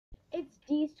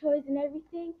these toys and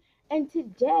everything. And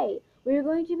today we're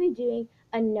going to be doing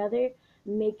another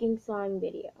making slime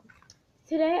video.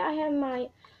 Today I have my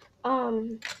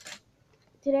um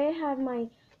today I have my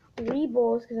 3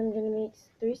 bowls because I'm gonna make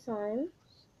 3 slimes.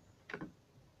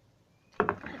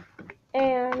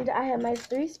 And I have my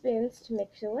 3 spoons to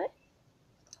mix it with.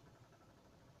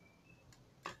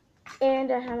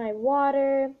 And I have my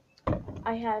water.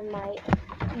 I have my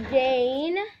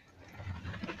gain.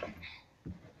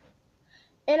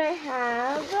 And I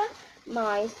have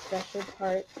my special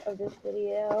part of this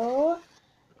video,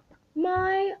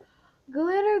 my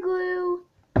glitter glue.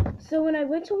 So when I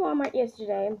went to Walmart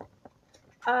yesterday,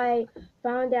 I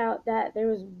found out that there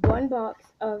was 1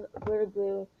 box of glitter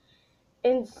glue.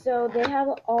 And so they have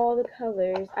all the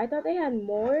colors. I thought they had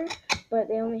more, but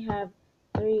they only have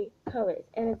 3 colors.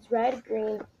 And it's red,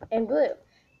 green, and blue.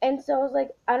 And so I was like,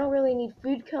 I don't really need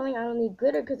food coloring. I don't need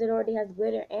glitter because it already has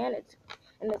glitter and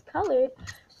it's colored.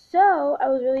 So I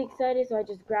was really excited. So I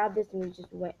just grabbed this and we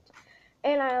just went.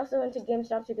 And I also went to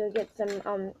GameStop to go get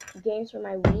some games for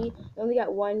my Wii. I only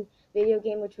got 1 video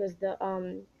game, which was the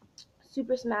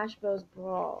Super Smash Bros.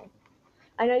 Brawl.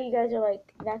 I know you guys are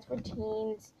like, that's for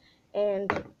teens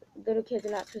and little kids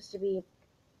are not supposed to be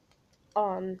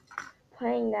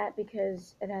playing that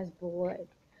because it has blood.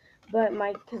 But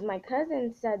because my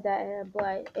cousin said that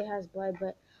it has blood,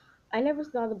 but I never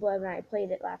saw the blood when I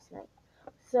played it last night.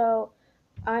 So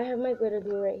I have my glitter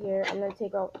glue right here. I'm gonna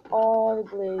take out all the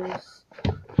glues.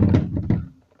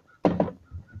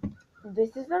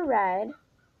 This is the red,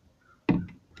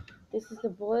 this is the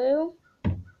blue,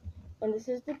 and this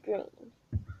is the green.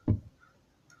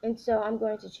 And so I'm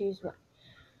going to choose one.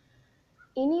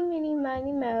 Eeny, meeny,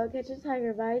 miny, moe, catch a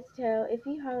tiger by its tail. If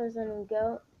he hollers, let him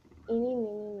go. Eeny,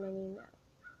 meeny, miny, moe.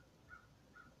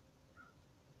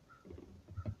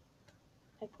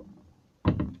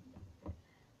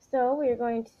 So we're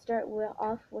going to start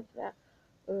off with that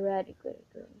red glitter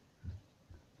glue.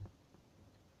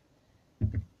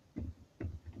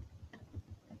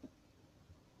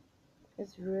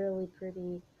 It's really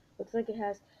pretty. Looks like it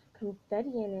has confetti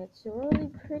in it. It's really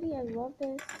pretty. I love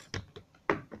this.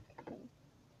 Okay.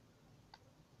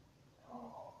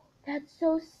 Oh, that's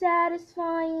so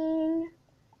satisfying.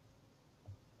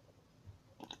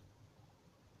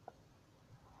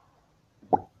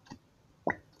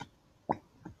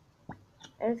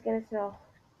 And it's gonna smell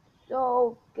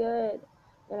so good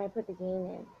when I put the game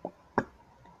in.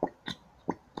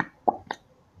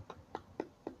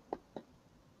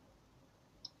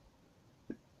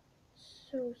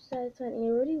 So satisfying. And it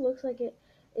already looks like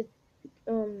it's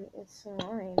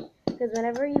slime. Because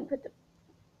whenever you put the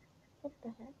what the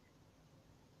heck?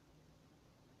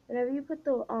 Whenever you put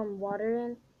the water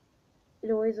in,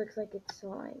 it always looks like it's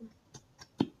slime.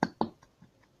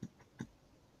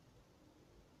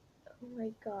 Oh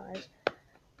my gosh.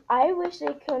 I wish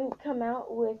they couldn't come out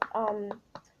with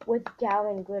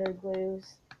gallon glitter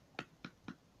glues.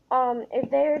 If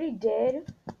they already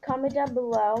did, comment down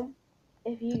below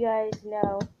if you guys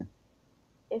know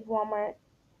if Walmart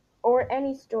or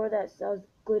any store that sells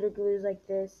glitter glues like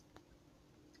this,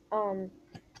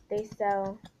 they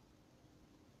sell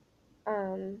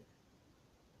um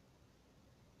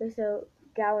they sell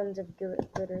gallons of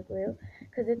glitter glue.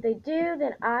 Because if they do,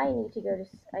 then I need to go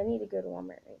to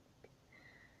Walmart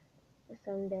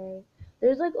someday.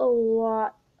 There's like a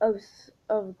lot of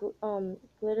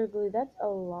glitter glue. That's a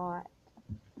lot.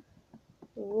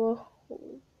 Whoa.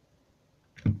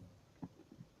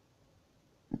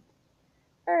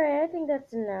 Alright, I think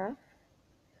that's enough.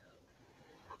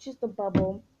 Just a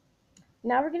bubble.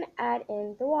 Now we're gonna add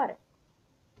in the water.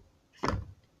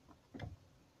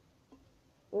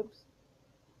 Oops.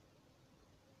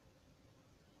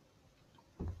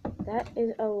 That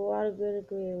is a lot of glitter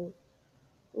glue.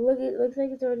 Look, it looks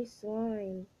like it's already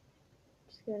slime.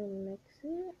 Just gotta mix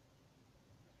it.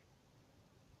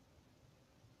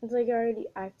 It's like I already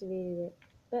activated it.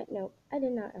 But no, I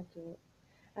did not activate it.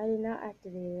 I did not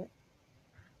activate it.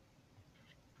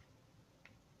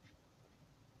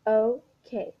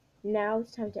 Okay, now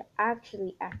it's time to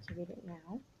actually activate it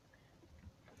now.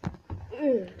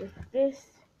 With this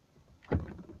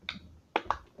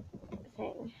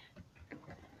thing.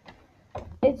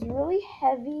 It's really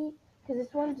heavy because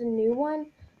this one's a new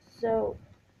one, so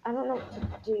I don't know what to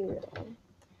do really.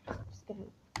 Just gonna.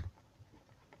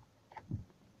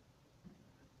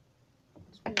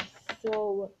 It's been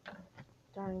so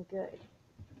darn good.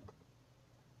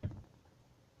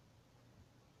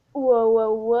 Whoa,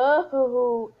 whoa,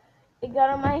 whoa! It got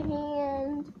on my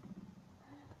hand.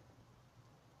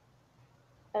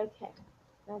 Okay,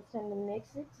 now it's time to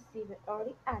mix it to see if it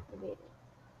already activated.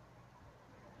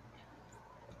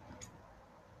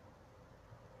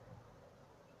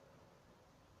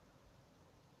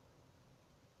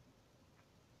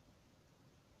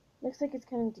 Looks like it's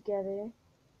coming together.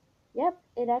 Yep,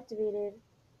 it activated.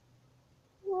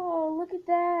 Whoa, look at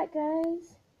that, guys.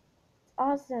 It's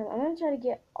awesome. I'm going to try to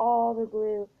get all the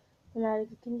glue from out of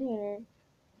the container.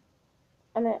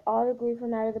 I meant all the glue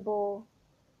from out of the bowl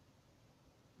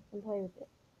and play with it.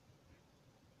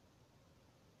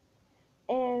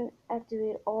 And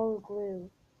activate all the glue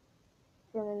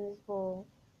from in this bowl.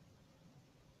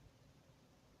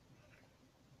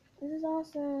 This is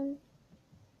awesome.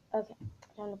 Okay,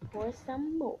 time to pour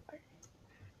some more.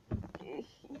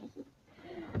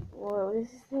 Whoa, this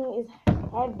thing is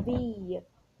heavy.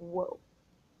 Whoa.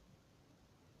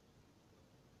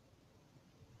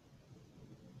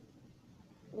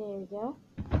 There we go.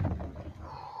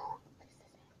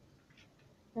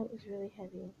 That was really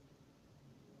heavy.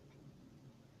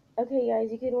 Okay,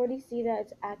 guys, you could already see that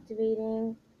it's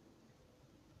activating.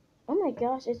 Oh my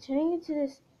gosh, it's turning into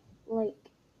this, like,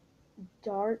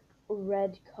 dark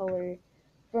red color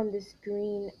from this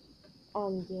green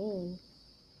game.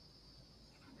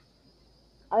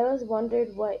 I always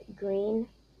wondered what green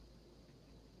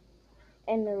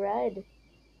and the red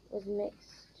was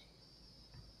mixed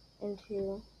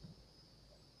into.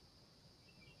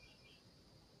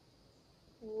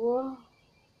 Whoa.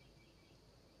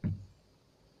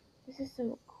 This is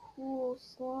some cool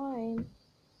slime.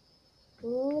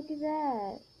 Look at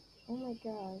that. Oh my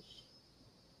gosh.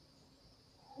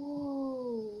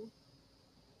 Whoa.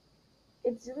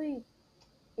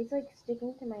 It's like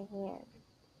sticking to my hand.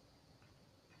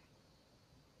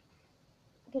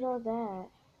 Look at all that.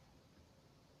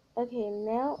 Okay,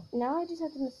 now I just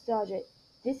have to massage it.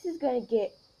 This is gonna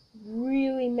get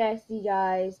really messy,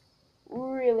 guys.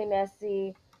 Really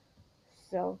messy.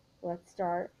 So, let's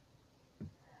start.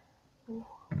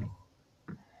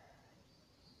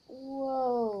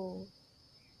 Whoa.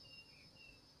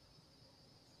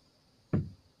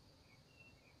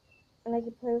 And I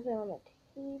can play with it on the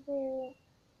table.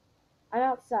 I'm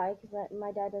outside because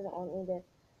my dad doesn't want me to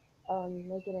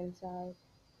make it inside.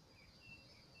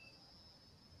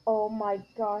 Oh my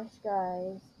gosh,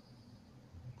 guys.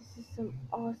 This is some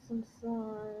awesome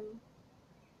slime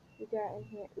we got in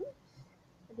here. Oops.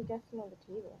 We got some on the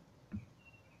table.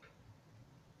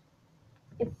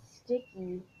 It's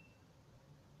sticky.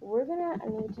 We're gonna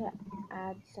need to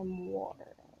add some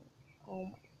water. Oh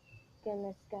my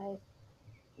goodness, guys.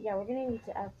 Yeah, we're gonna need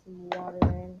to add some water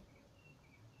in.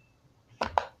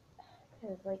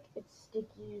 Because, like, it's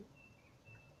sticky.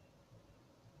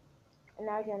 And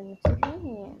now I gotta mix it with my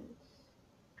hands.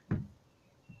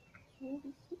 It's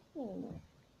really sticky anymore.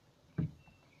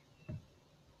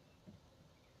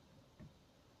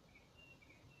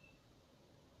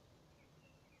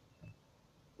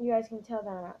 You guys can tell that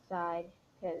I'm outside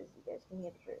because you guys can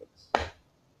hear the birds.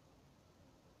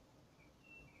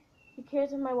 Who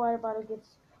cares if my water bottle gets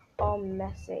all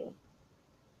messy?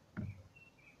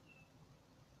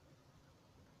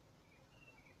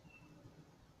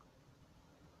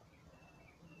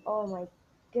 Oh my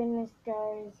goodness,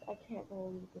 guys. I can't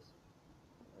believe this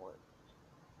worked.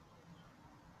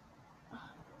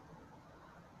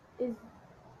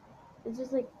 It's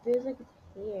just like, feels like it's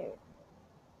here.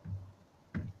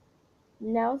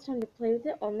 Now it's time to play with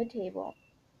it on the table.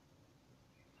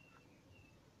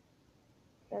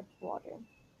 That's water.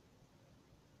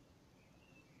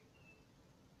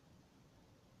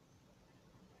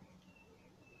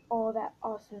 All that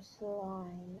awesome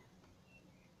slime.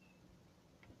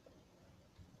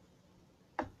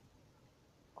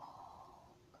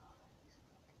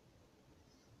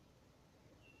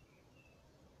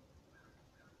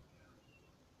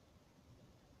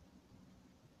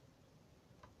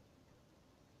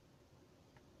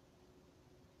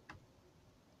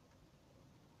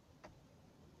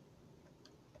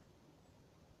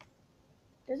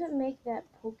 Doesn't make that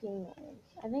poking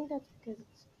noise. I think that's because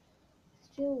it's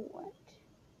still wet.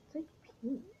 It's like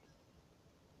pink.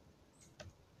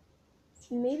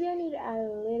 Maybe I need to add a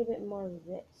little bit more of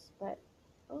this, but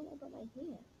oh, I got my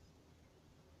hand.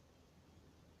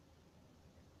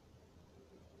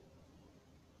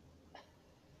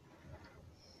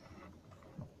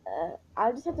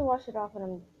 I'll just have to wash it off when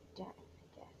I'm done,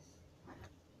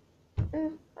 I guess.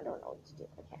 I don't know what to do.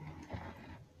 Okay.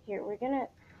 Here, we're gonna,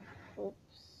 oops,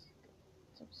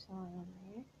 some slime on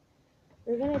there.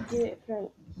 We're gonna do it from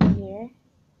here.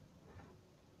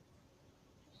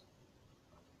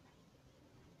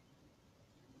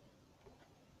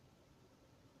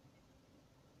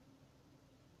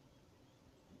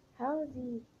 How does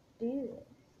he do this?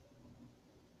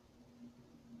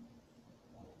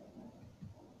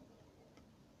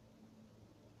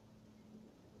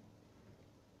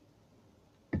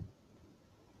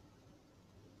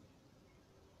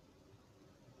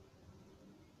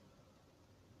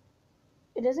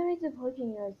 It doesn't make the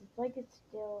poking noise. It's like it's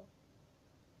still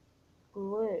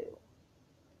glue.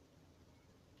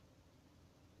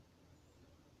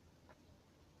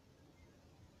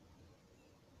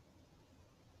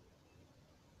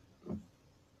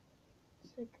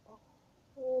 It's like a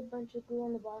whole bunch of glue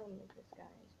on the bottom of this,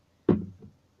 guys.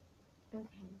 Okay.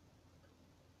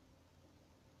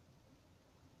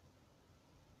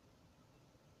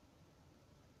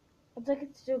 It's like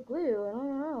it's still glue. I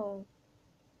don't know.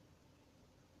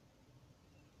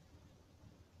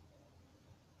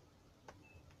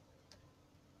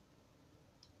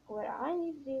 What I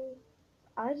need to do,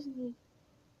 I just need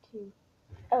to.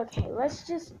 Okay, let's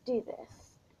just do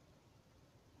this.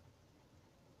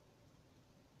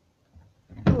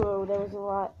 Whoa, there was a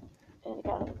lot, and it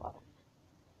got on the bottom.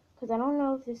 Because I don't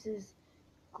know if this is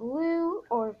glue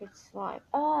or if it's slime.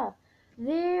 Ah,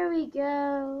 there we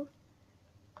go.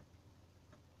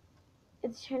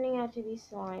 It's turning out to be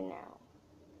slime now.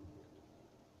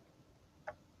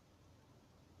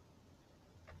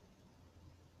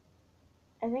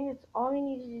 I think that's all we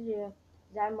need to do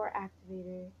is add more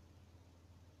activator.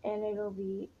 And it'll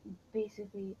be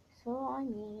basically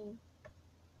slimy.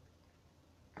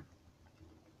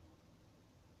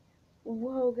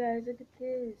 Whoa, guys, look at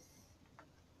this.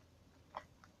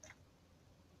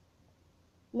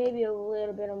 Maybe a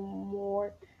little bit of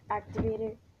more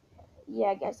activator.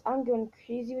 Yeah, guys, I'm going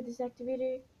crazy with this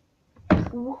activator.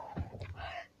 Whoa,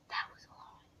 that was a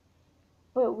lot.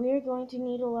 But we're going to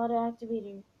need a lot of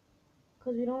activator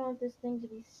because we don't want this thing to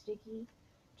be sticky,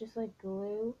 just like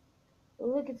glue. Oh,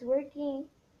 look, it's working.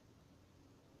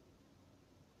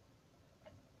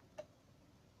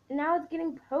 Now it's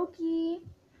getting pokey.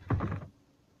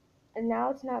 And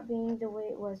now it's not being the way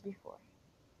it was before.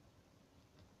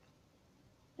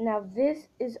 Now this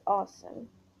is awesome.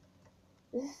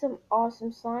 This is some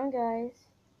awesome slime, guys.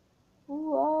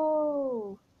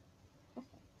 Whoa.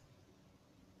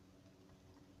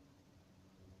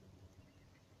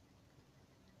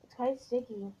 It's quite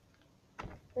sticky,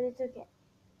 but it's okay.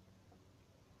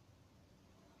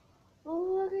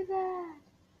 Oh, look at that.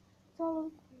 It's all over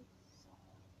the place.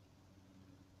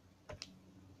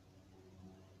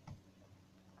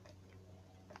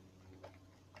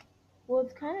 Well,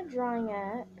 it's kind of drying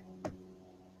up,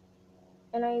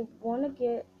 and I want to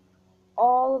get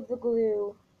all of the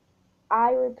glue.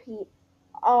 I repeat,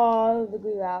 all of the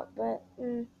glue out, but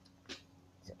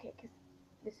it's okay because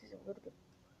this is a little bit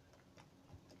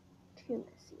too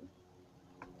messy.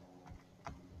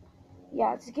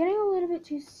 Yeah, it's getting a little bit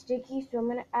too sticky, so I'm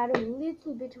going to add a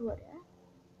little bit of water.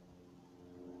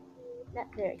 There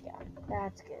we go.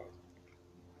 That's good.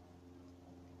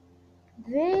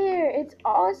 There, it's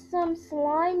awesome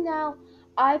slime now.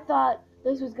 I thought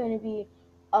this was going to be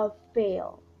a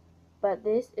fail, but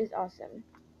this is awesome.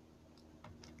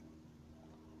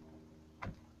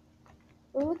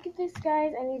 Look at this,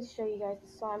 guys. I need to show you guys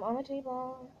the slime on the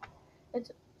table. It's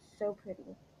so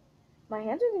pretty. My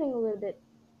hands are getting a little bit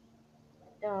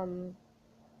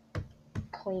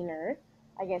cleaner,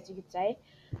 I guess you could say.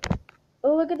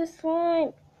 Oh, look at the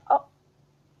slime. Oh,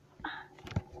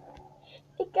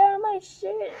 it got on my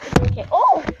shirt. It's okay.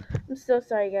 Oh, I'm so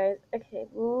sorry, guys. Okay,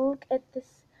 look at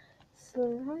this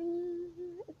slime.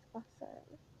 It's awesome.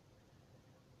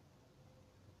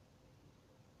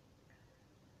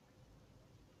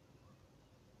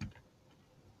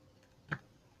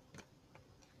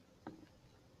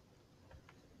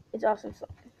 It's awesome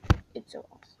slime. It's so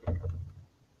awesome.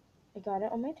 I got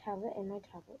it on my tablet, and my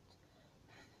tablet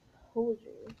holder.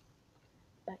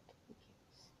 But who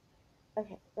cares?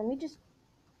 Okay, let me just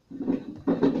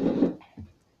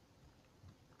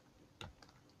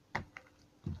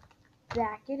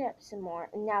back it up some more.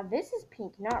 Now this is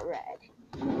pink, not red.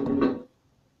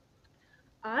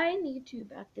 I need to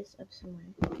back this up some more.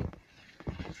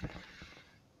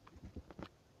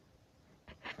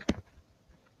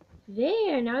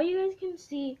 There, now you guys can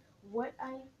see what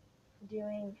I'm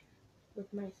doing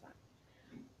with my slime.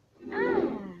 Ah!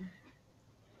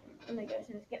 Oh my gosh,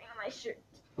 it's getting on my shirt.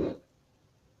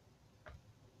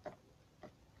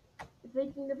 It's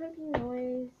making the poking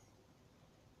noise.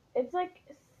 It's like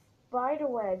spider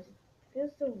webs. It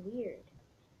feels so weird.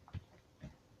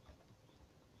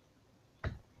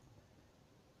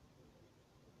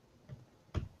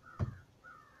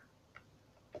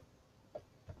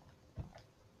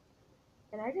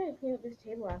 And I gotta clean up this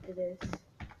table after this.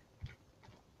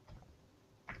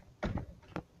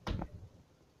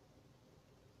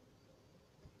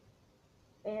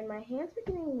 And my hands are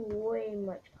getting way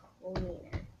much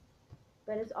cleaner.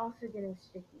 But it's also getting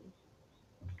sticky.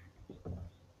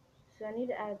 So I need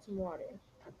to add some water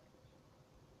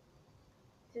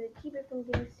to keep it from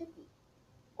getting sticky.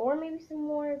 Or maybe some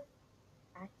more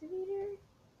activator?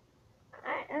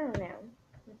 I don't know.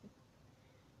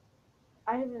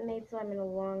 I haven't made slime in a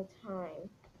long time.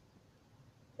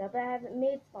 Not that I haven't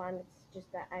made slime, it's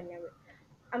just that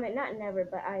not never,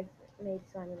 but I've made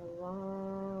slime in a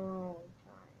long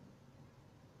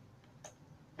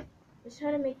time. Let's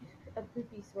try to make a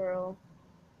poopy swirl,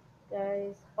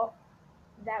 guys. Oh,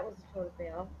 that was a total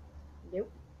fail.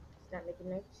 Nope, it's not making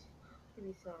no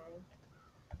poopy slime.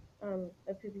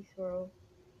 A poopy swirl.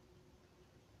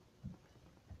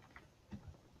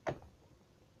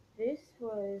 This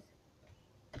was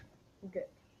good.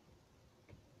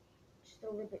 Just a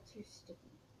little bit too sticky.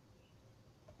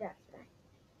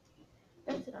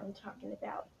 That's what I'm talking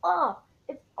about. Oh,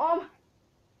 it's on.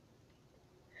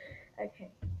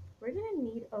 Okay, we're gonna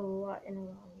need a lot in a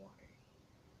lot of water.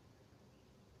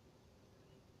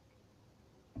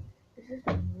 This is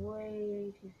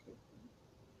way too sticky.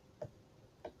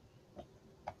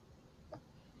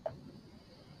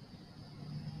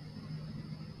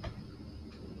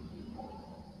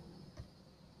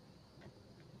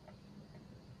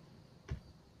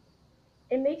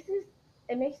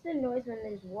 It makes the noise when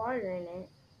there's water in it.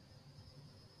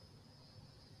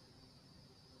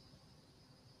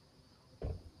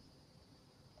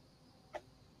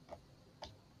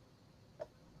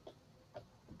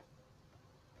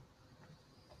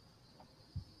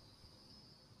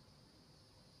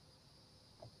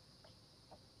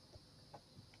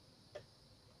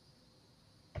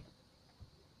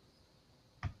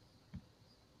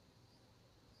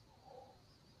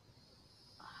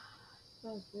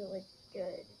 Smells really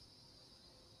good.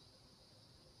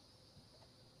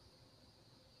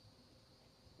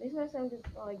 This might sound just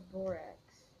like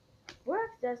borax.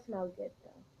 Borax does smell good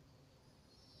though.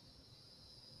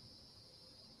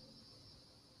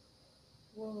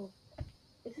 Whoa.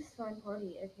 It's a slime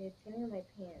party. Okay, it's getting in my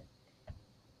pants.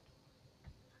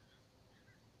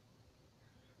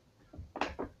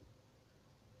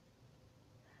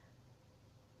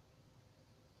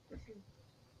 This is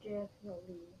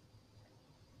definitely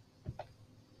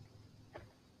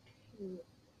too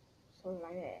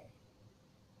slimy.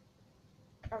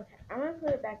 Okay, I'm gonna put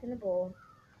it back in the bowl.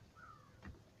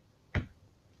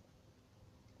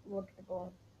 Look at the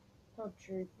bowl. How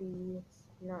droopy. It's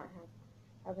not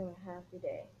having a happy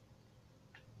day.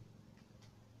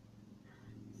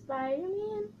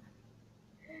 Spider-Man?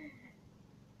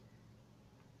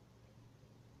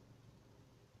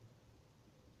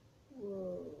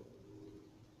 Whoa.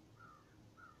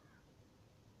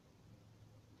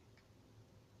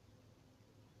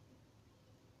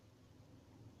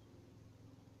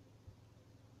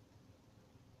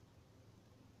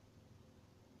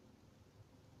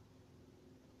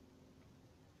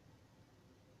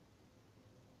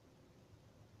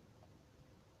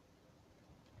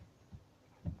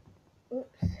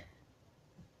 Oops.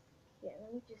 Yeah,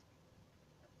 let me just.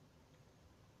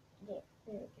 Yeah,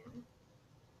 there we go.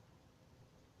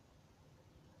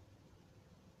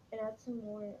 And add some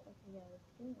more. Okay, yeah, let's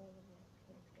get all of my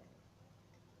pants, guys.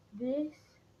 This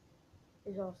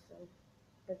is awesome.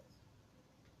 That's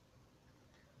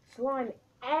slime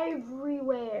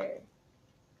everywhere.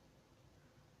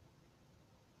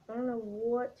 I don't know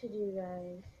what to do,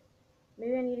 guys.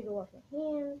 Maybe I need to go wash my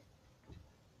hands.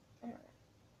 I don't know.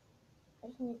 I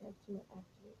just need to have some more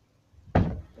activate.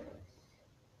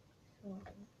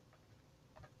 Slime.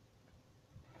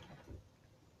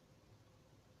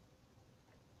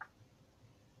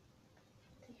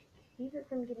 To keep it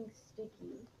from getting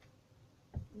sticky,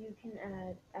 you can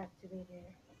add activator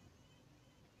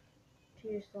to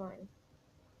your slime.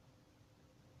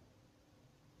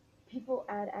 People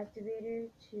add activator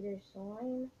to their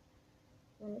slime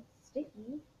when it's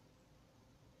sticky,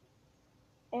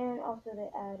 and also they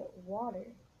add water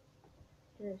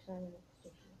to their slime when it's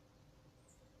sticky.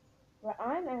 What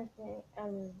I'm asking,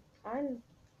 I'm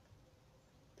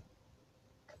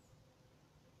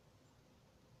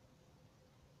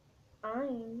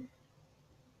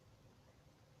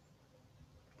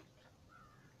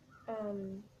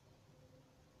um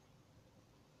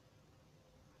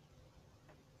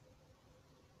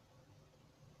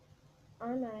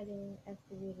I'm adding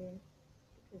activator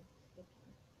because it's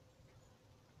sticky.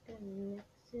 Gonna mix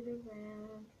it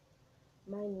around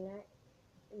my neck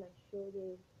and my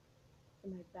shoulders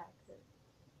and my back hurts.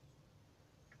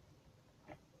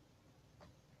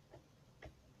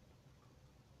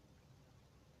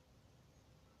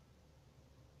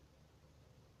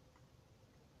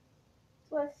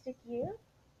 It's less sticky.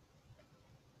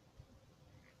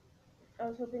 I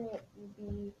was hoping it would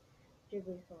be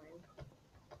jiggly slime.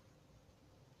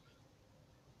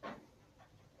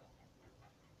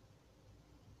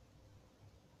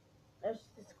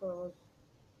 squirrels.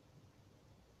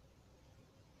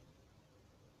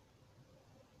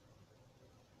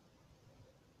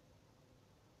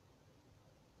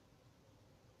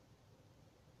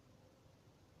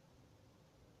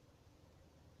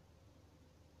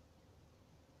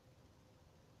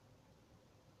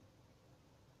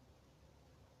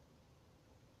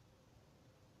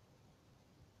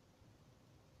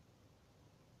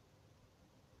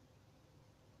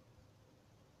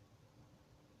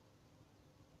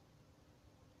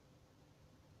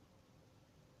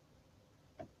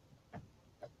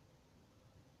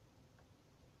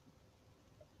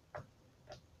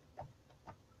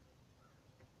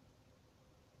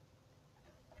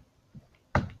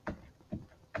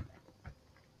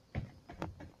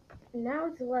 Now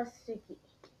it's less sticky.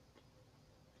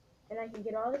 And I can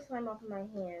get all the slime off of my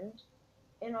hand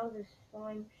and all the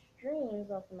slime streams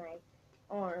off of my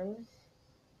arms.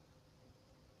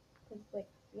 It's like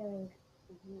feeling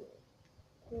weird.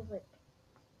 It feels like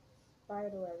spider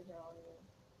webs are on me.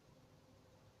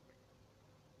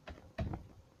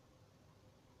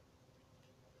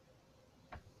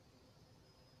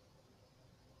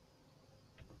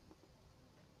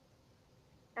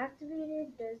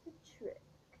 Activated does the trick.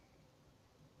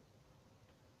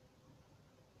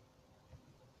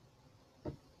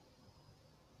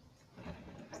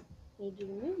 Need you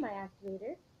to move my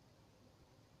activator.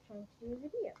 Trying to do a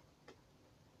video.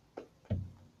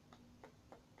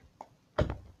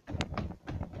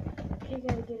 Okay,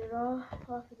 gotta get it all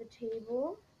off of the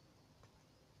table.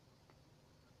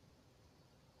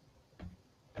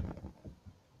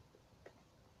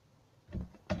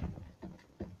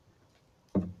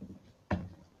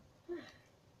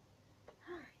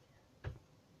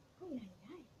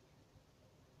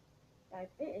 Guys,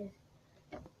 it is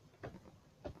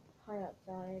hot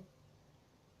outside.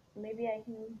 Maybe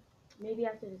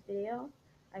after this video,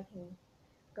 I can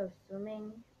go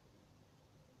swimming.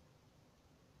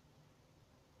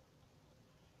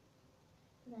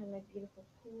 And I have my beautiful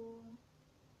pool.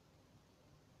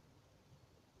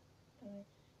 And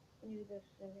I need to go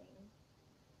swimming.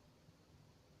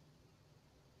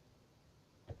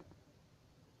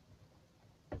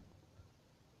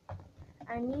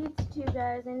 I needs to,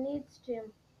 guys. I needs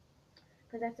to.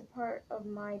 Because that's a part of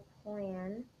my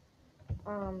plan.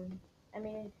 I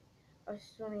made a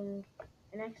swimming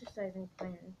and exercising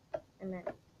plan. I meant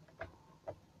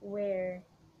where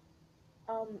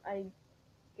I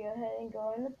go ahead and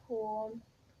go in the pool.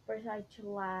 First I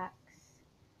chillax,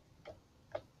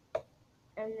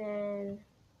 and then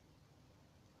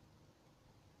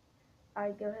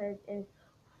I go ahead and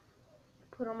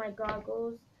put on my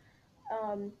goggles.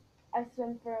 I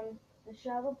swim from the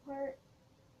shallow part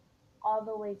all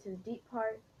the way to the deep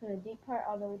part, from the deep part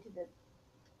all the way to the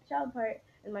shallow part,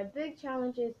 and my big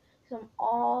challenge is swim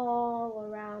all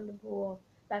around the pool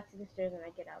back to the stairs when I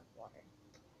get out of the water.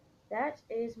 That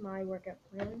is my workout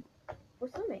plan for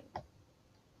swimming.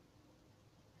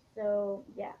 So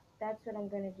yeah, that's what I'm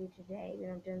gonna do today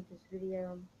when I'm done with this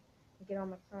video. I get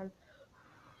on my phone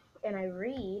and I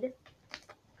read,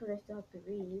 because I still have to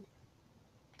read.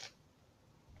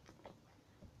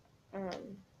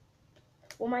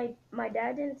 Well, my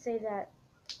dad didn't say that.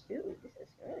 Ooh, this is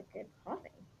really good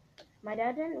coughing. My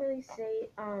dad didn't really say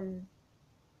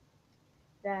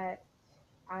that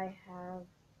I have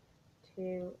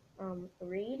to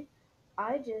read.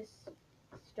 I just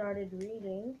started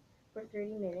reading for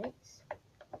 30 minutes,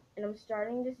 and I'm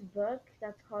starting this book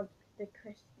that's called The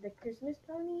Christmas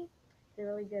Pony. It's a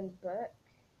really good book.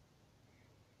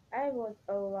 I have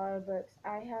a lot of books.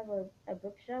 I have a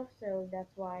bookshelf, so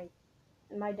that's why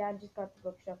my dad just got the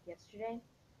bookshelf yesterday,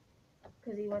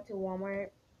 because he went to Walmart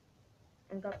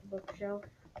and got the bookshelf.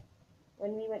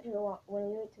 When we went to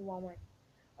Walmart,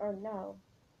 or no,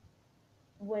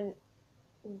 when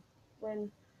when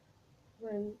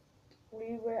when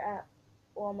we were at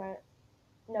Walmart,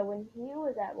 no, when he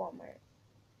was at Walmart,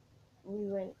 we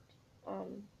went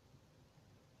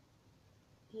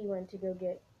he went to go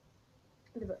get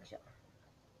the bookshelf.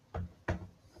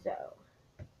 So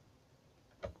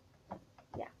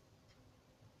yeah,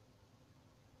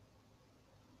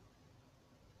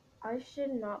 I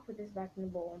should not put this back in the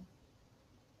bowl,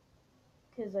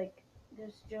 because like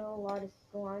there's still a lot of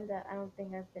slime that I don't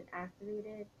think has been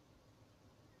activated,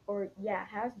 or yeah,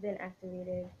 has been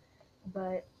activated,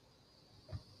 but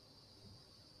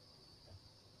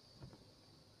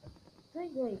it's like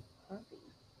really puffy.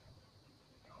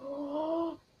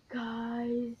 Oh,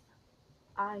 guys,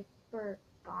 I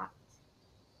forgot.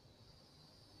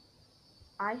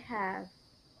 I have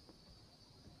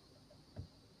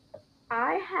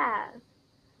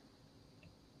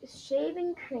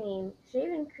shaving cream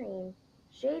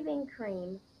shaving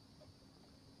cream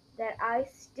that I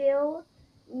still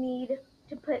need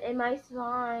to put in my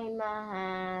slime.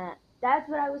 That's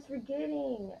what I was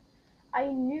forgetting. I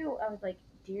knew, I was like,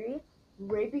 dearie,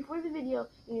 right before the video,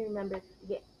 you remember to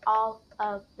get all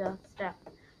of the stuff.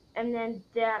 And then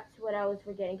that's what I was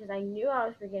forgetting, because I knew I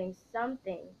was forgetting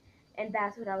something, and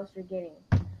that's what I was forgetting.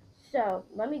 So,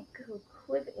 let me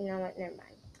clip it, you know what, never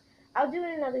mind. I'll do it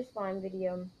in another slime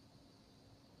video.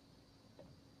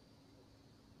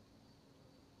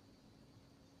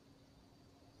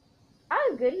 I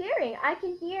have good hearing. I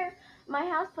can hear my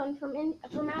house phone from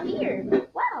out here.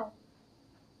 Wow.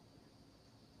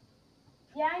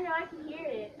 Yeah, I know, I can hear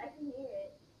it. I can hear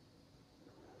it.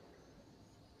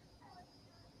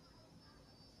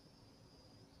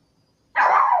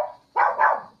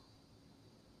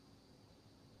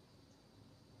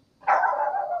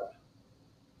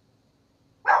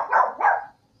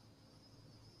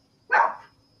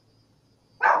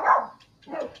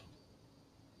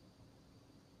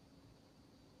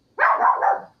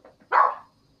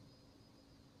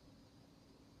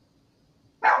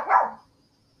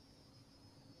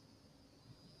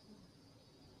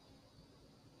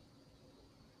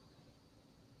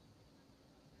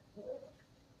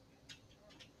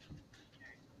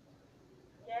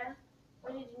 Yeah?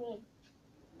 What did you need?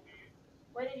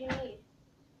 What did you need?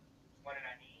 What did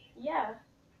I need? Yeah.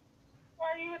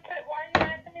 Why are you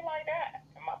asking me like that?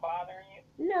 Am I bothering you?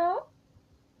 No.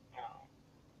 No.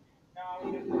 No, I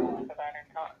was just calling because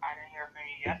I didn't hear from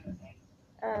you yesterday.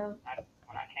 Oh.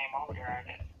 When I came over there, I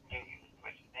just knew you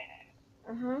switched in.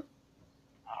 Uh-huh.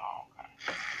 Oh, okay.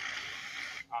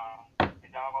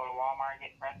 Did y'all go to Walmart and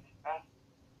get fresh stuff?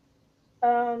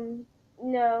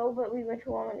 No, but we went to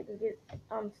Walmart to get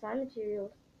slime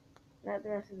materials. Not the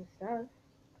rest of the stuff.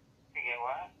 To get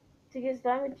what? To get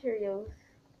slime materials.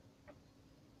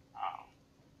 Oh.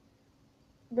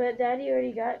 But Daddy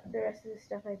already got the rest of the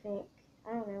stuff, I think.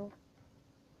 I don't know.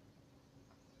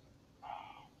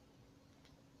 Oh.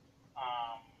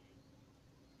 Um,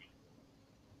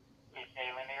 is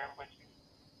Jalen there with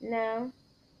you? No.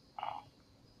 Oh.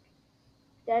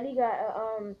 Daddy got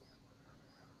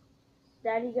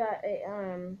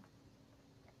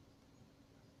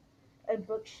a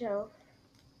bookshelf.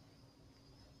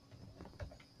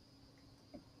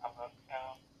 A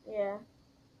bookshelf? Yeah.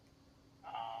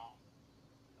 Um,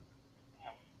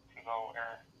 to go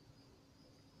where?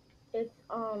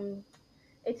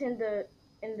 It's in the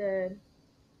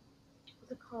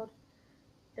what's it called?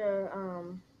 The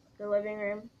living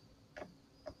room.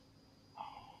 Oh.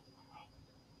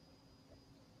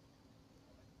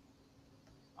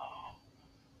 Oh.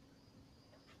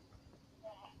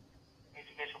 Did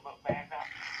you get your book bags out?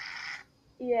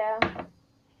 Yeah.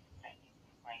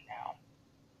 Right now.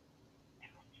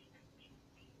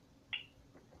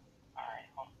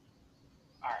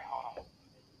 Alright, hold on.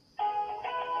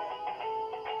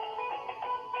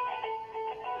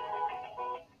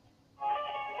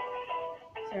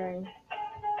 Sorry.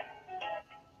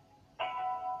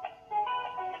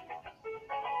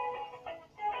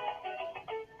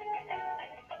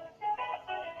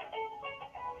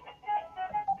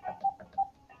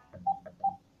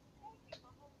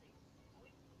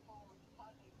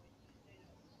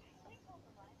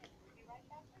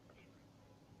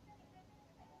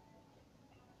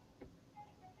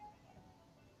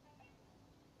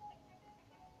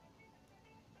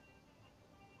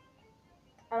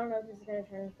 I don't know if this is gonna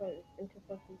turn into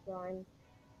fluffy slime,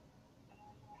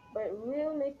 but it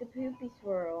will make the poopy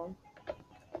swirl.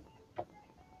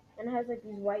 And it has like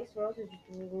these white swirls, which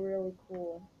is really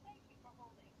cool.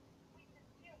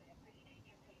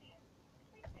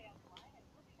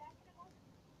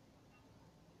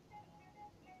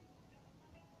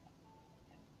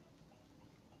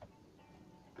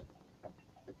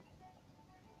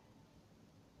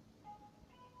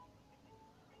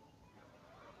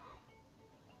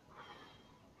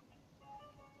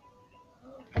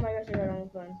 Oh my gosh, I got on the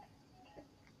phone.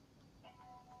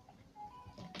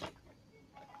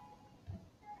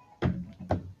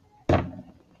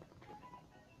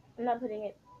 I'm not putting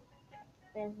it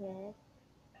in here.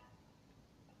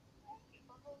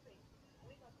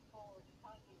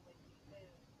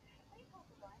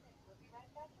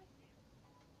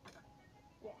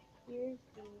 Yeah, here's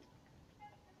the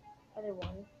other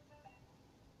one.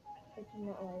 I do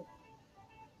not like.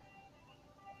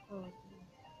 Oh, geez.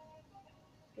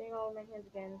 Getting all of my hands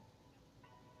again.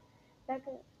 Back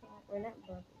up. Or not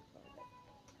both of them,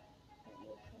 but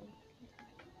this one.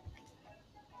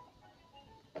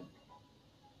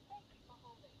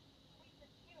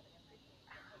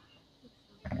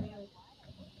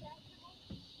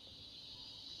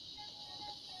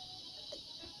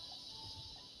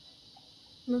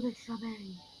 smells like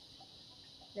strawberry.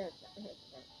 No, it's not.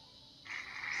 It's not.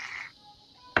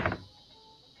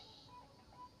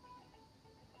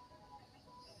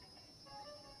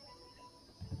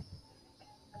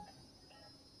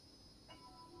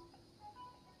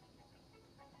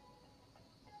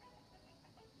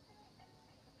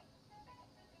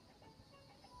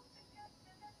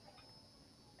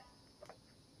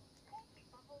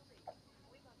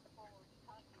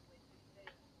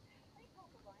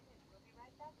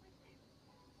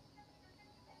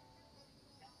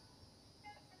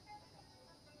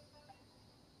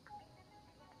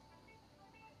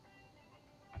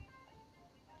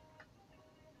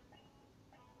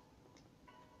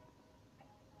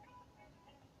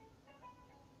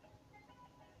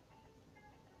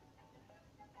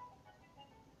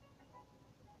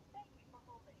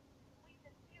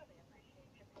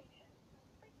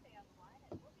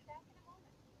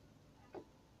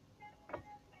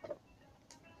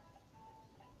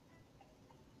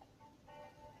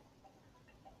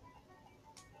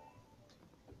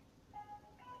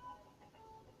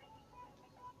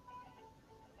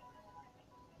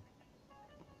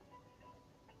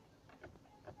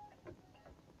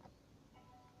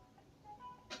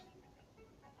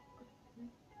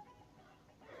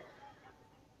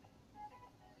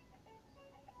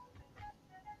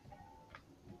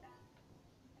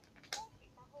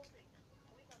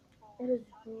 It is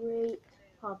great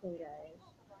popping, guys.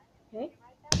 Okay?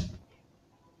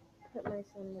 Put my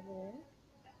son over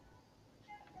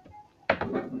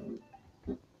there.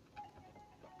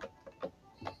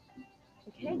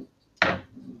 Okay?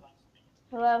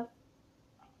 Hello?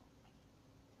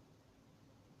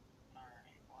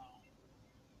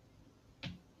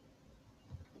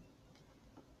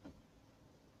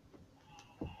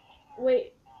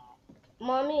 Wait,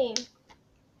 Mommy,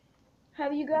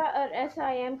 have you got an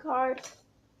SIM card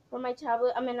for my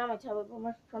tablet? I mean, not my tablet,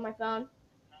 but for my phone.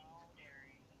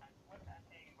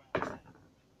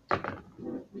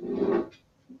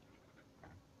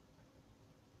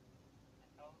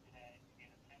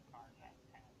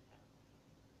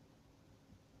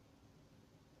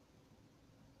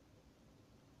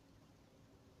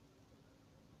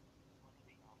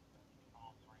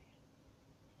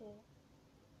 Okay.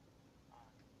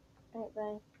 Alright,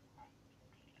 bye.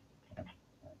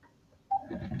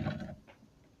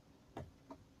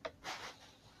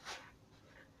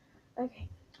 Okay,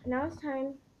 now it's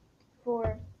time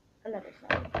for another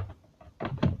song.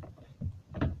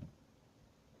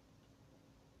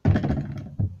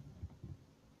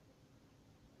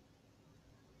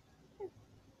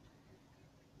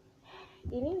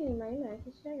 Ini mana?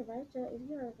 Kita baca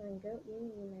ini orang go ini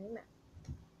mana?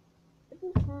 It'll be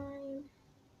fine.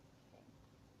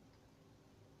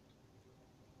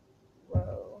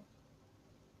 Whoa.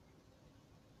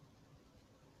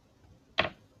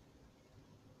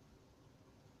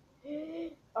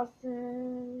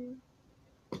 Awesome.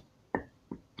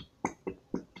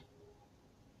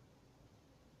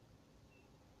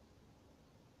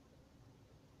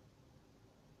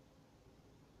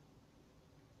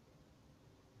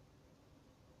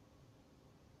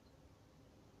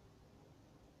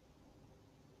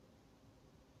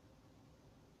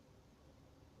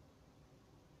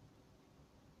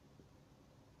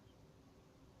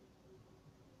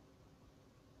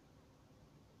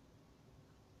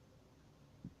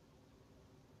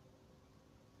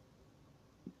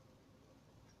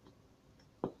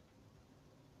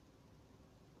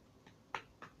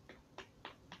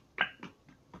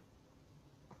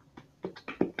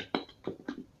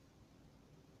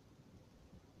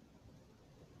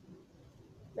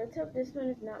 Let's hope this one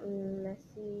is not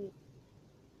messy.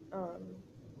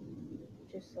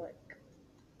 Just like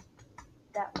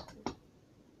that one.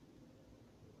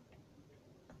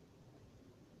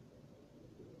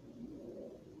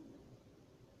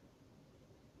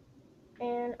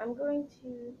 And I'm going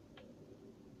to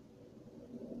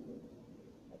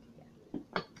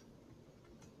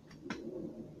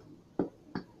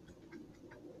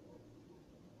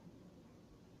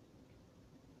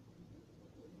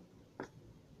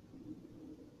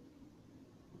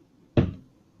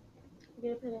I'm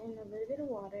gonna put it in a little bit of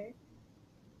water.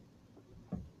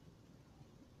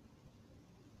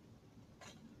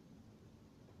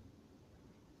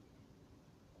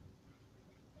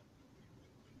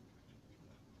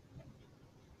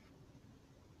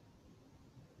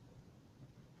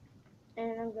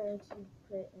 And I'm going to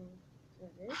put it in some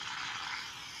of this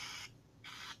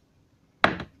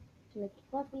to make it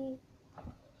fluffy.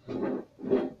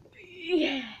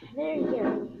 Yeah, there you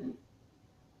go.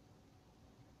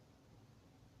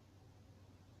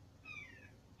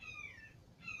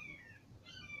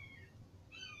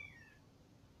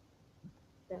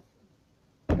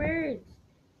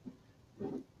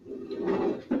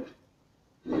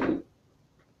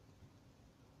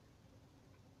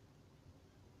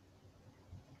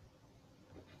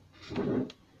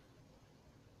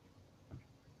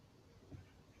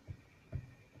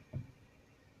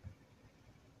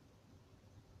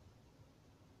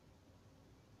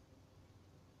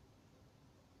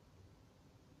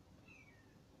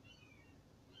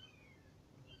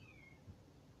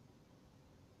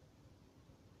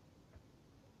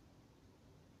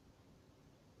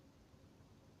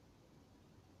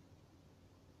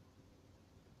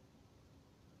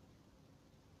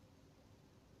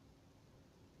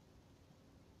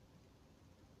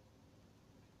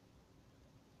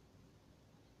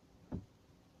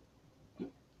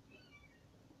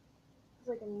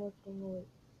 like I'm lifting weights.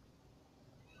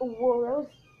 Whoa, that was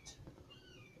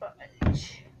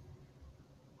much.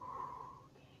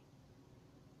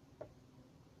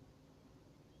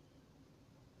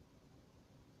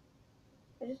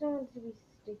 I just don't want it to be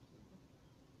sticky,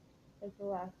 like the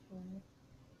last one.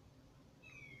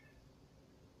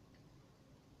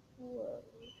 Whoa.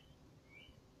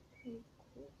 Too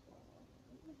cool.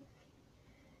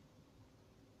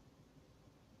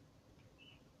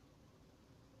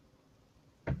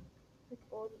 It's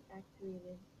already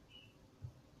activated.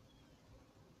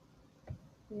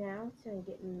 Now it's gonna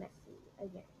get messy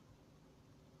again.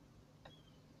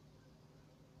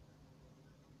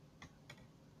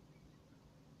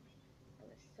 I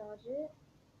massage it.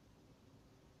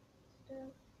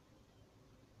 Stuff.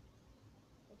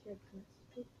 Make sure it's not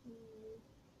sticky.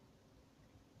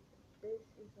 This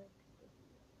is like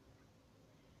sticky.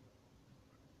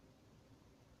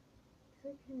 It's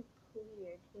like kind of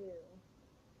clear too.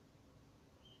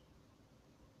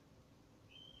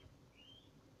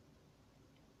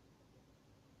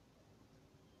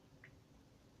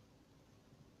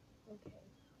 Okay.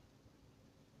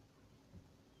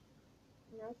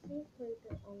 Now it's gonna put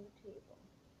it on the table.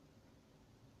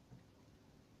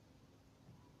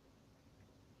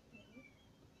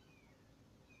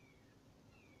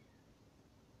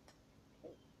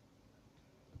 Okay.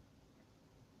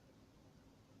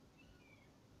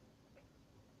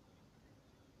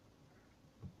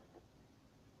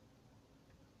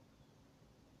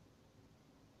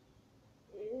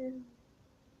 Ew.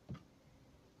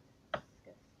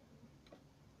 Disgusting.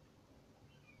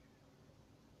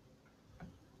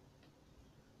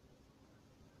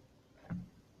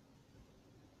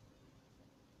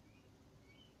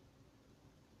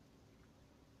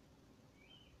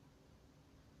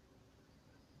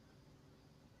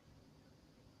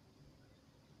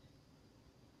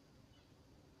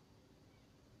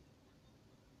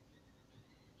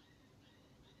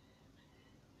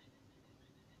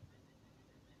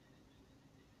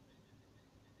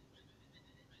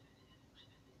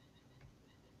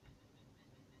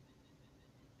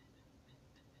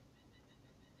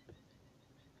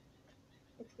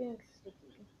 It's getting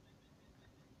sticky.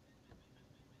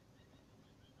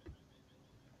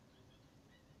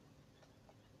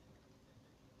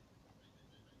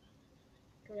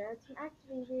 So now it's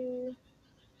activated.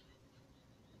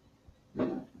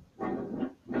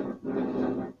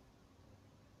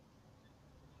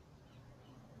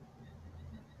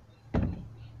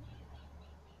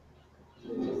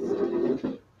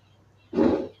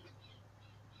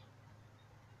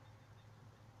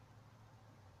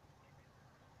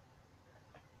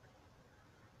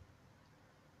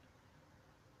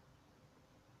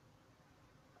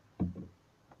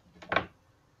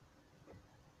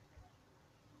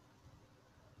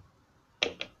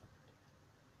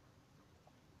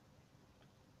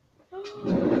 Oh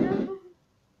no.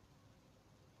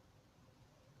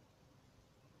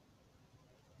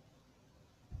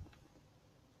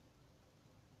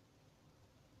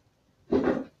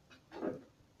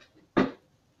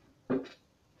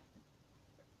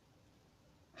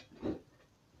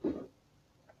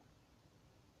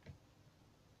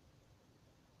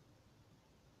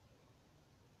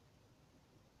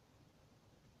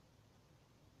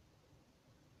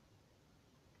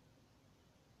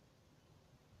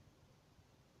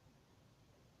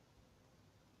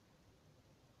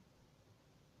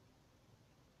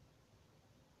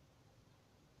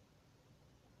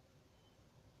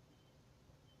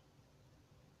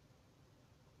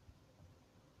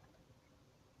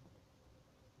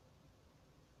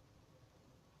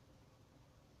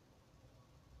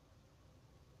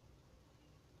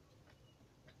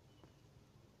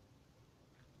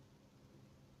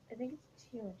 I think it's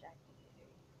too much activator.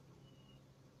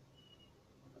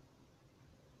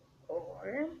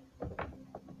 Or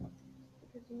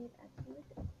because you need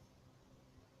activator.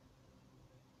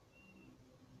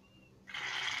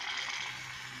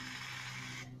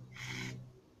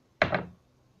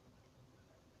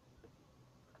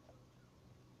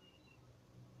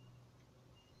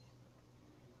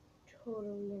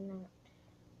 Totally not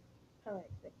how I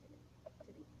expected it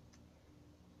to be.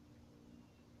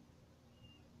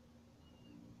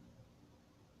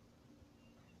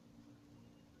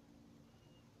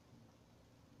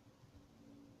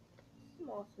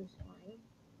 Small is fine.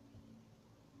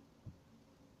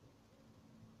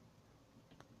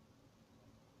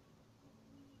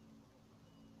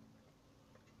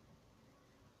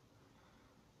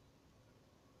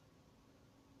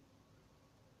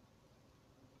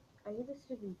 I need this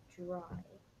to be dry.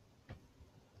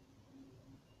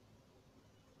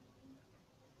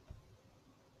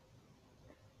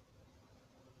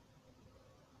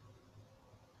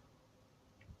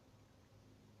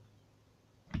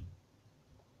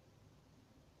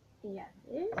 Yeah,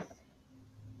 this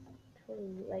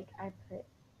totally, like, I put,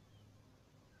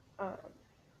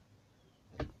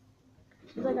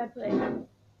 it's like I put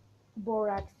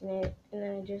borax in it, and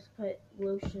then I just put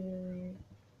lotion in there.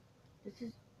 This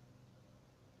is,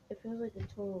 it feels like a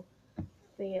total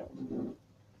fail.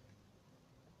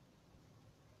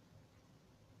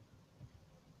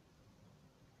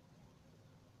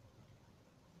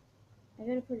 I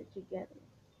gotta put it together.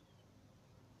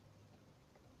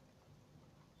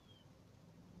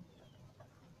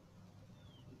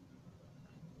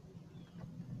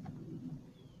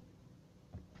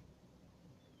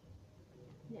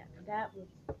 Yeah, that was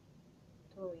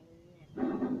totally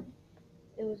no.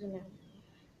 It was a no.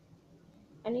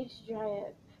 I need to dry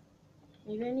it.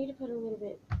 Maybe I need to put a little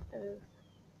bit of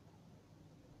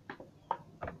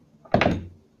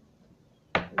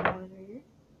water.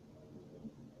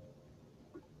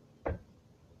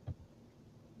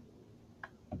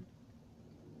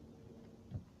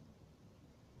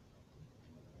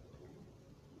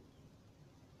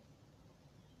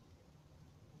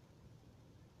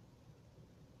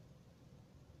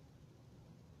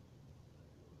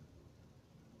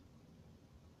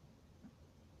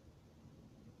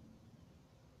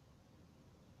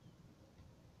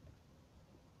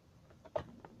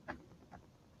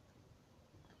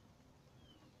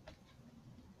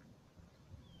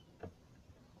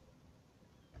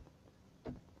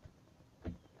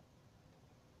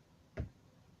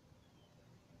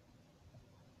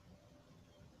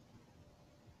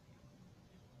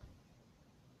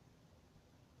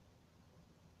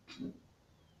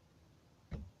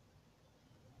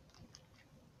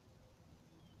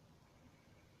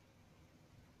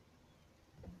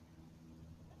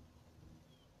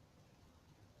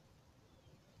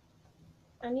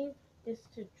 I need this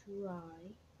to dry.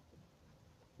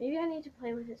 Maybe I need to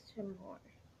play with this some more.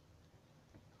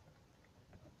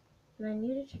 And I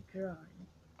need it to dry.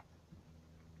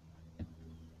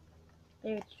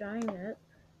 There, it's drying up.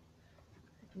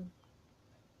 I can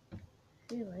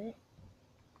feel it.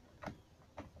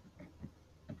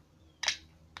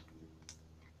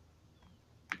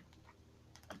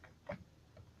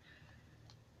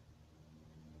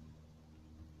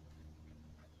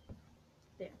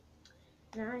 There.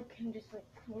 Now I can just like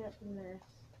clean up the mess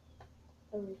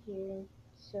over here.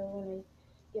 So when I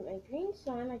get my green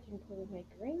slime, I can play with my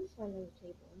green slime on the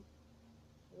table.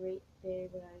 Right there,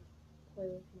 but I play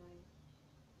with my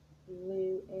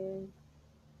blue and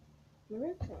my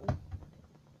red slime.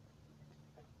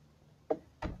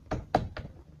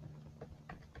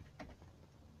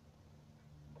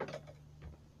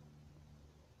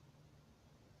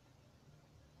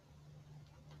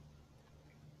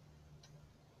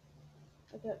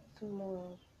 I got some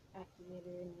more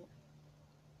activator in it.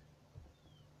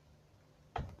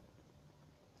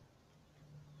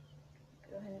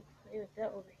 Go ahead and play with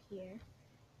that over here.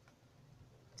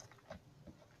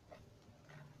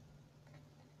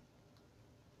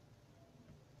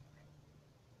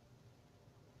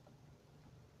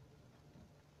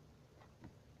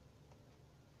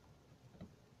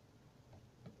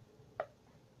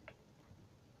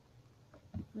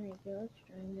 There you go, it's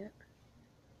drying up.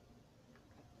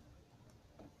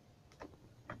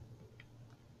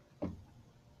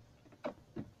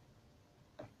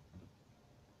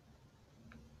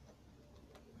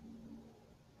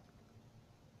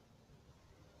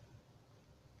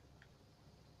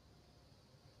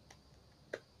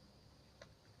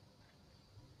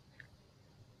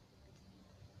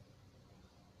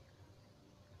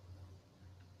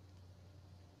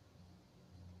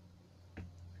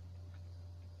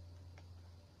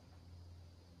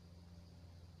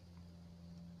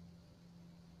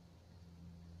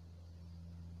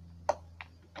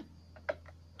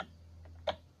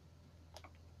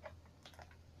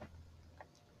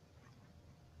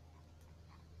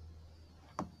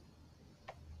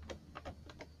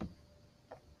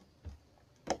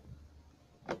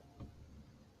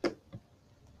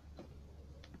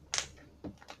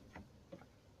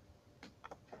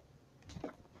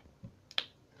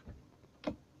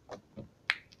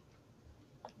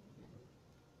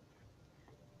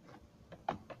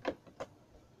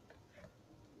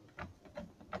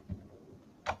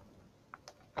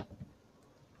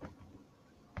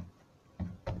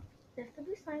 That's the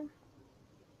blue slime.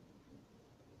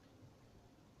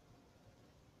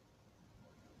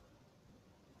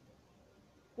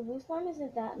 The blue slime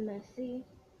isn't that messy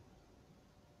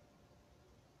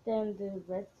than the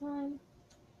red slime.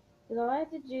 Because all I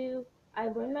have to do, I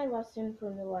learned my lesson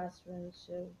from the last one,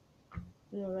 so,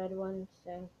 from the red one,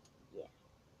 so, yeah.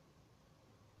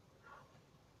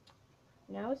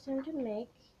 Now it's time to make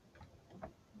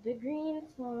the green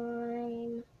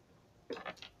slime.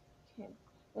 Okay,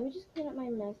 let me just clean up my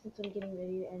mess since I'm getting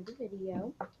ready to end the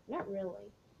video. Not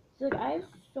really. So like I have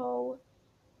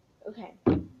okay.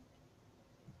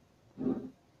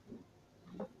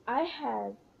 I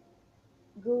have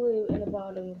glue in the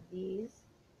bottom of these,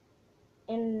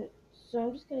 and so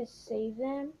I'm just gonna save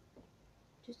them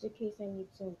just in case I need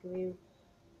some glue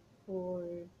for,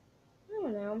 I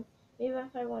don't know, maybe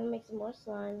if I want to make some more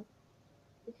slime,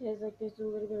 because like there's a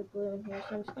little bit of glue in here,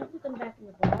 so I'm just gonna put them back in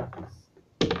the box.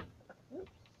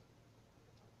 Oops.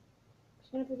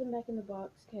 Just gonna put them back in the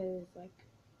box because like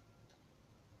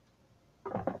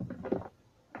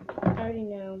I already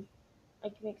know I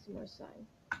can make some more slime.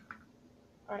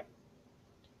 Alright,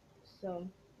 so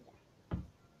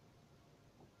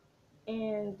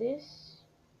and this,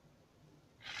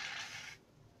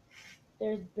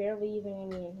 there's barely even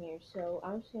any in here, so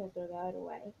I'm just gonna throw that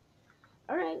away.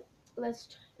 Alright,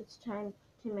 it's time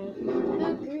to make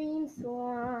the green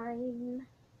slime.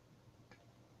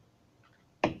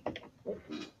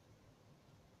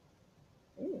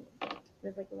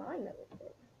 There's like a line that would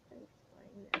fit.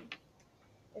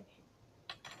 Okay.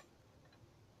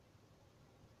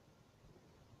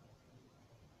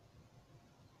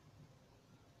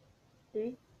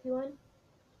 3, 2, 1.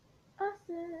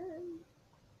 Awesome!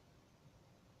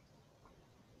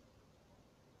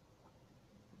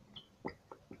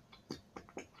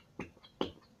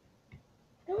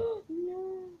 Oh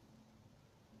no!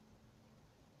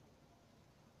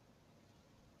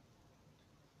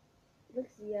 It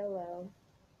looks yellow.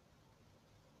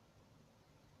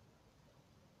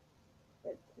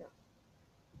 But it's not.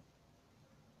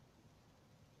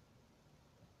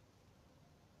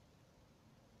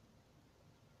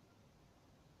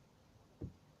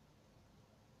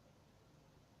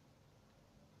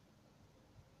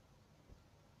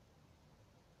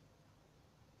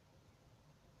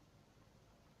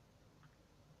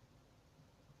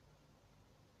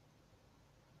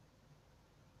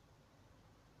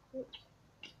 Oops.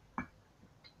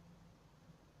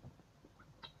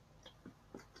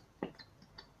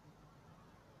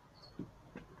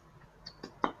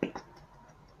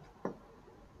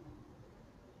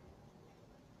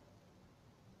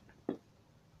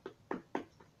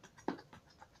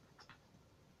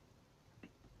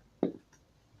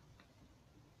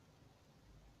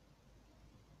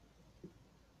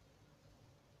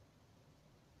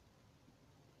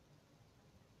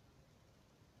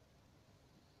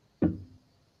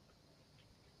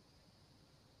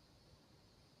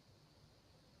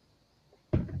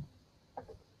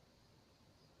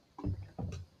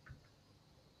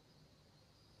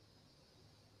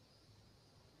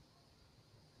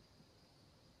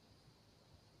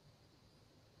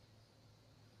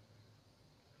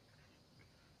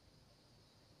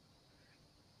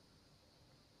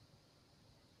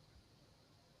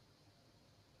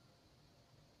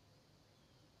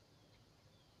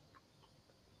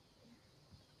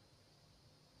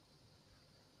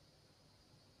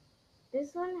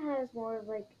 This one has more of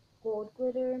like gold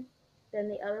glitter than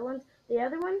the other ones. The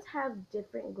other ones have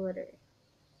different glitter.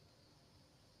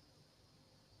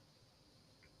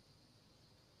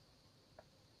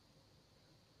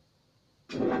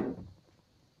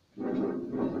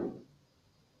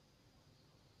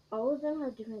 All of them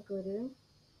have different glitter.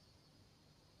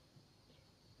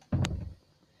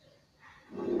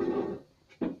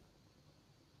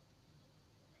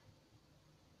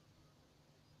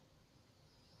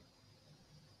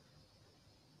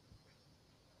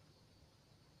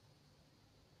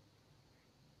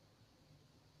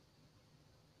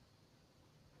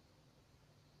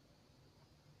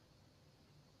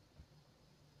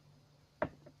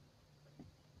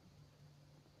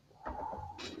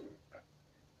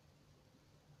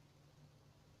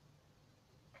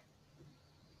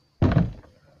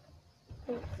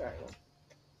 Oh, sorry.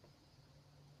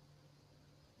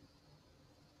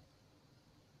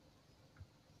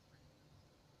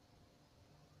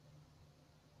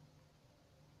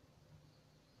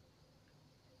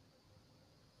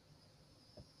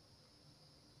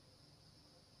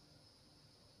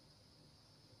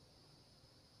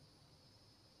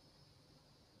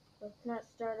 Let's not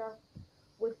start off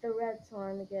with the red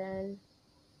slime again.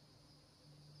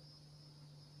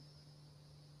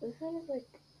 This one is like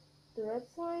the red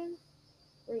slime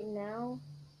right now,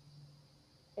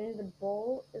 and the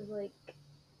bowl is like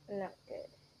not good.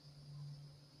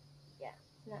 Yeah,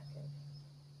 not good.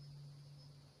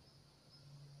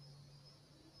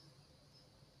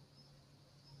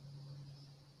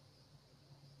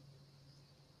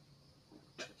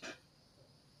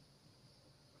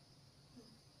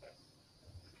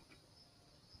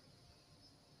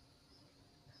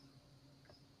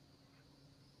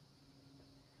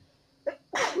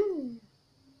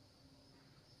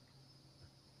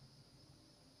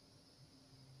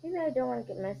 I don't want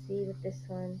to get messy with this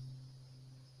one.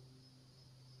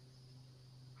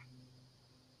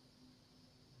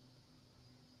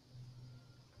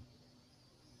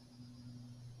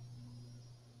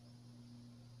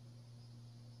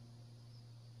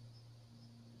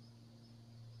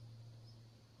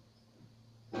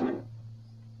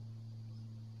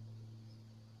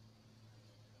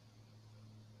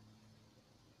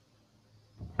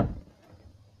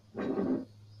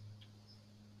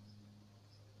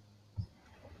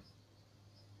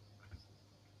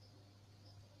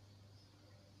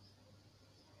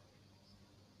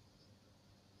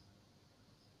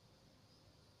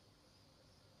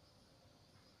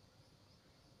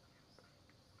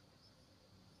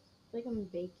 Like I'm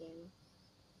baking,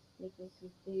 making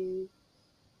some food,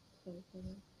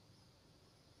 something.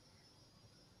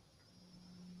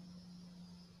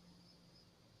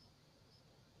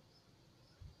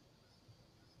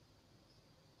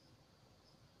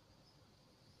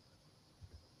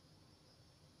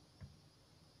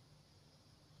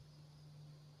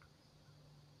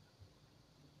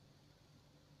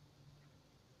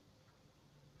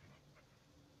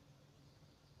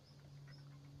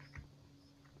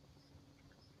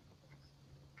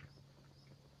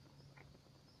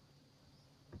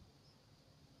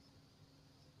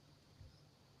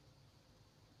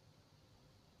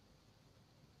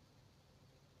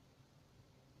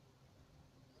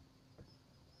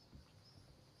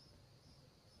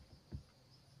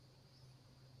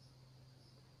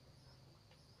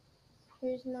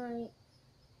 Here's my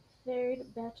third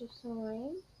batch of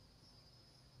slime.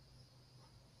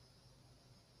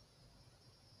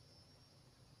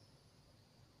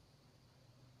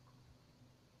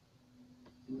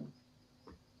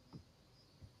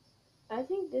 I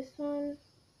think this one,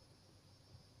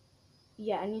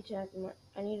 yeah, I need to add more.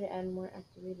 I need to add more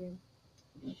activator.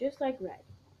 It's just like red,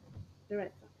 the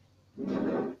red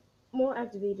sauce. More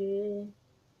activated.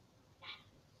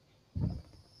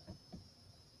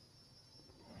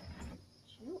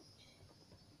 Shoot.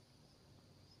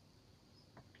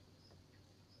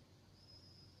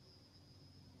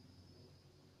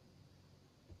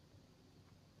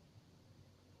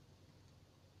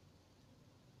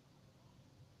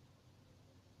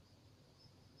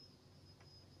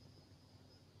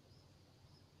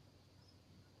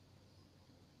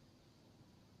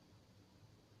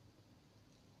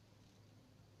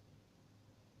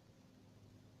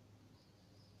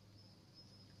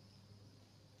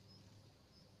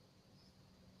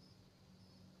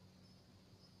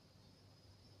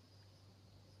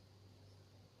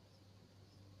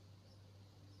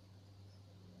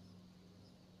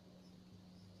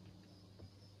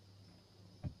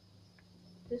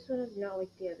 This one is not like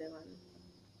the other one.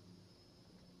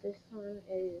 This one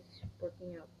is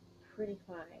working out pretty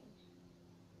fine.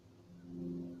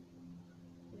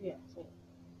 If you ask me.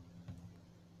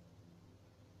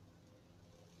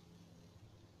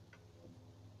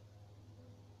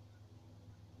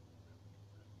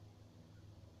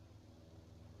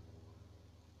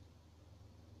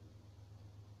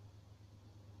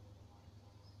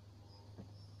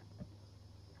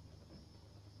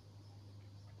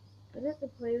 I just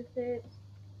have to play with it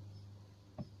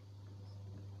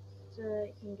so that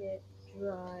it can get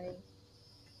dry.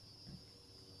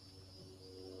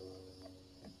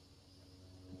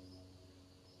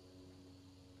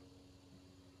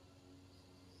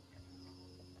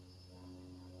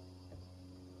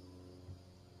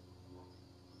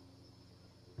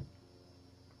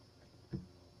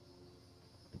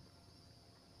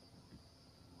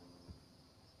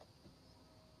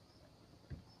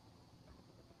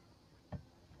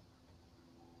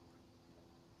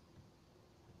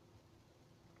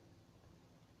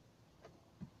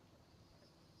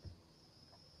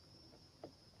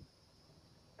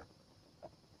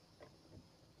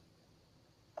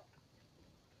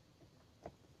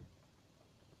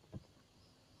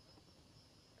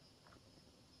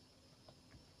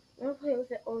 I'm gonna play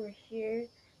with it over here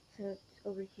since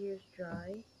over here is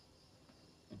dry.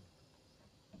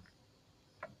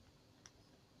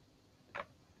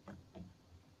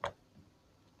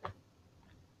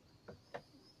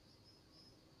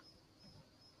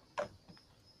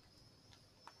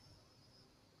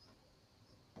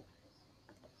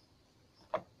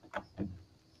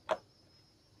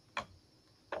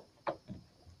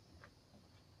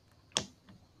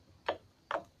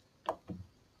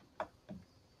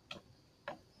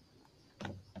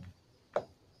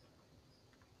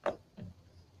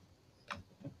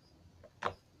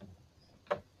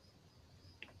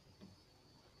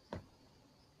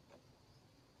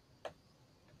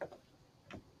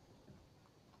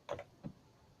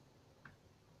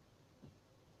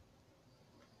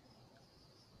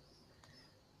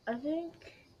 I think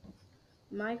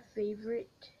my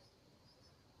favorite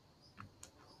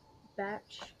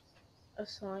batch of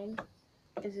slime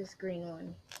is this green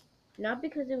one. Not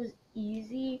because it was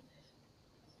easy,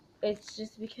 it's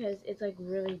just because it's like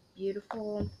really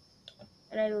beautiful.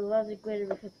 And I love the glitter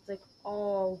because it's like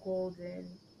all golden.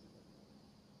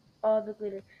 All the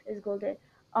glitter is golden.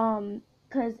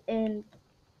 Cause in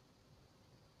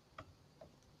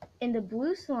the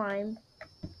blue slime,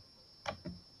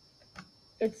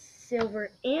 it's silver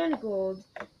and gold,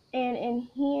 and in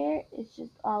here it's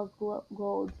just all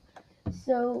gold.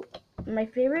 So my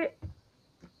favorite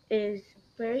is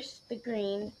first the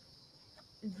green,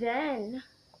 then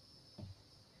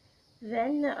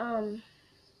the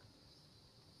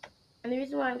and the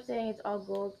reason why I'm saying it's all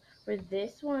gold for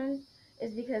this one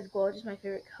is because gold is my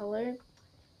favorite color.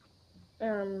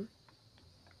 But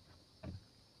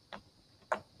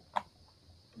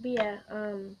yeah,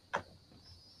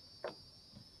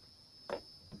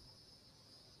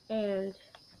 and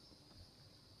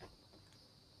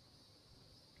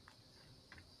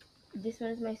this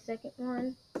one is my second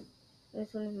one, and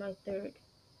this one is my third.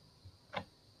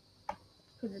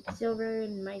 Because it's silver,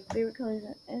 and my favorite color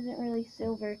isn't really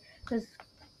silver, because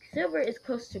silver is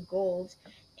close to gold,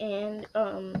 and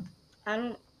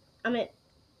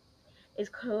it's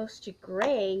close to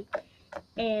gray,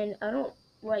 and I don't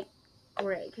like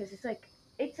gray because it's like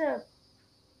it's a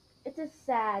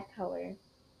sad color.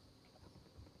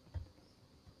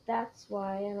 That's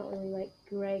why I don't really like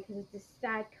gray, because it's a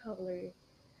sad color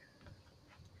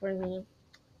for me.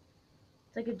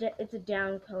 It's like it's a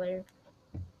down color.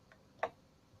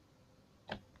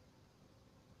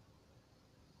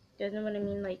 You guys know what I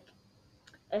mean? Like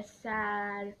a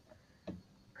sad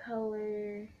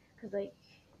color, because like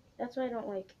that's why I don't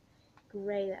like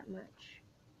gray that much.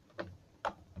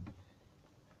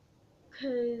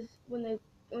 Because when the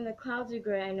clouds are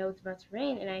gray, I know it's about to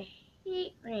rain, and I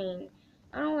hate rain.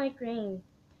 I don't like rain,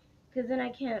 because then I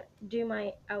can't do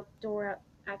my outdoor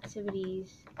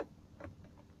activities.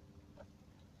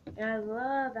 And I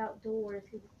love outdoors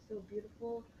because it's so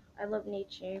beautiful. I love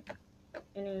nature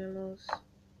and animals.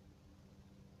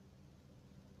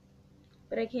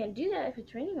 But I can't do that if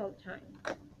it's raining all the time,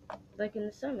 like in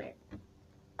the summer.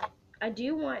 I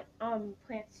do want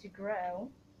plants to grow,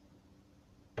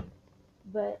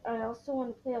 but I also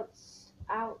want to play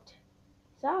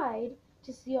outside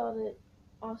to see all the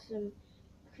awesome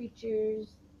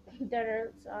creatures that are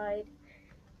outside,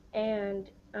 and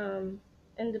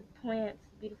the plants,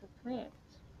 beautiful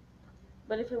plants.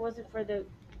 But if it wasn't for the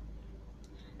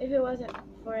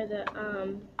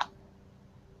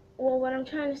well, what I'm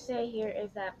trying to say here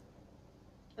is that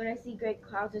when I see gray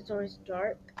clouds, it's always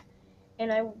dark,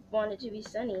 and I want it to be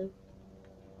sunny.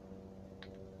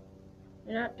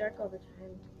 They're not dark all the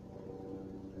time.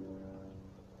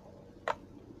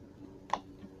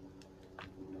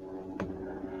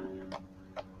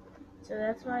 So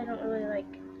that's why I don't really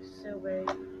like silver.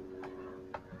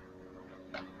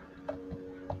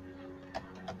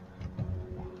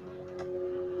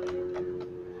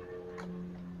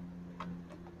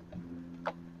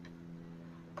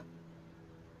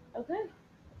 Okay.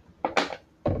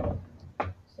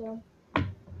 So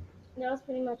that was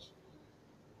pretty much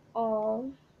all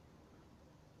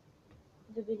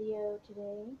the video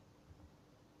today.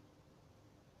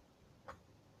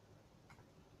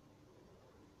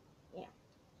 Yeah, a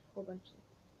whole bunch of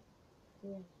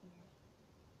yeah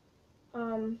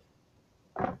here.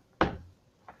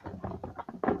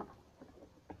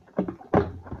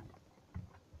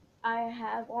 I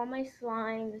have all my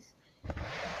slimes.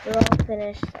 They're all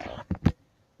finished.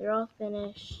 They're all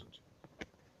finished.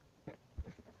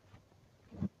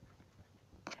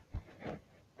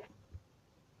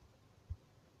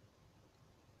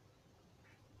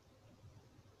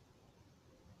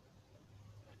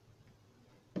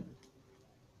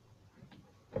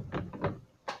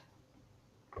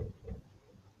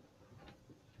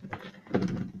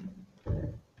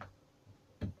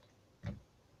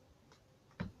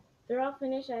 They're all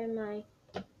finished. I have my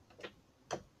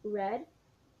red,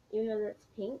 even though that's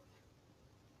pink,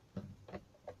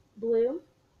 blue,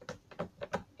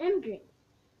 and green.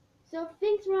 So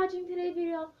thanks for watching today's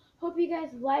video. Hope you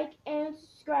guys like and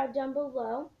subscribe down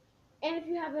below. And if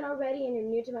you haven't already and you're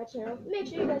new to my channel, make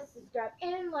sure you guys subscribe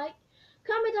and like.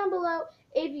 Comment down below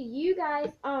if you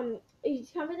guys comment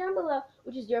down below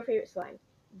which is your favorite slime.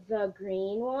 The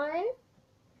green one,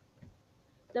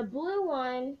 the blue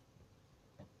one,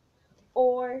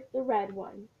 or the red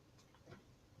one.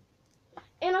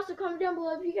 And also comment down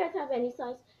below if you guys have any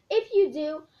slimes. If you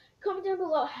do, comment down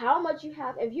below how much you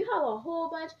have. If you have a whole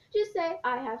bunch, just say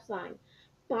I have slime.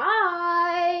 Bye.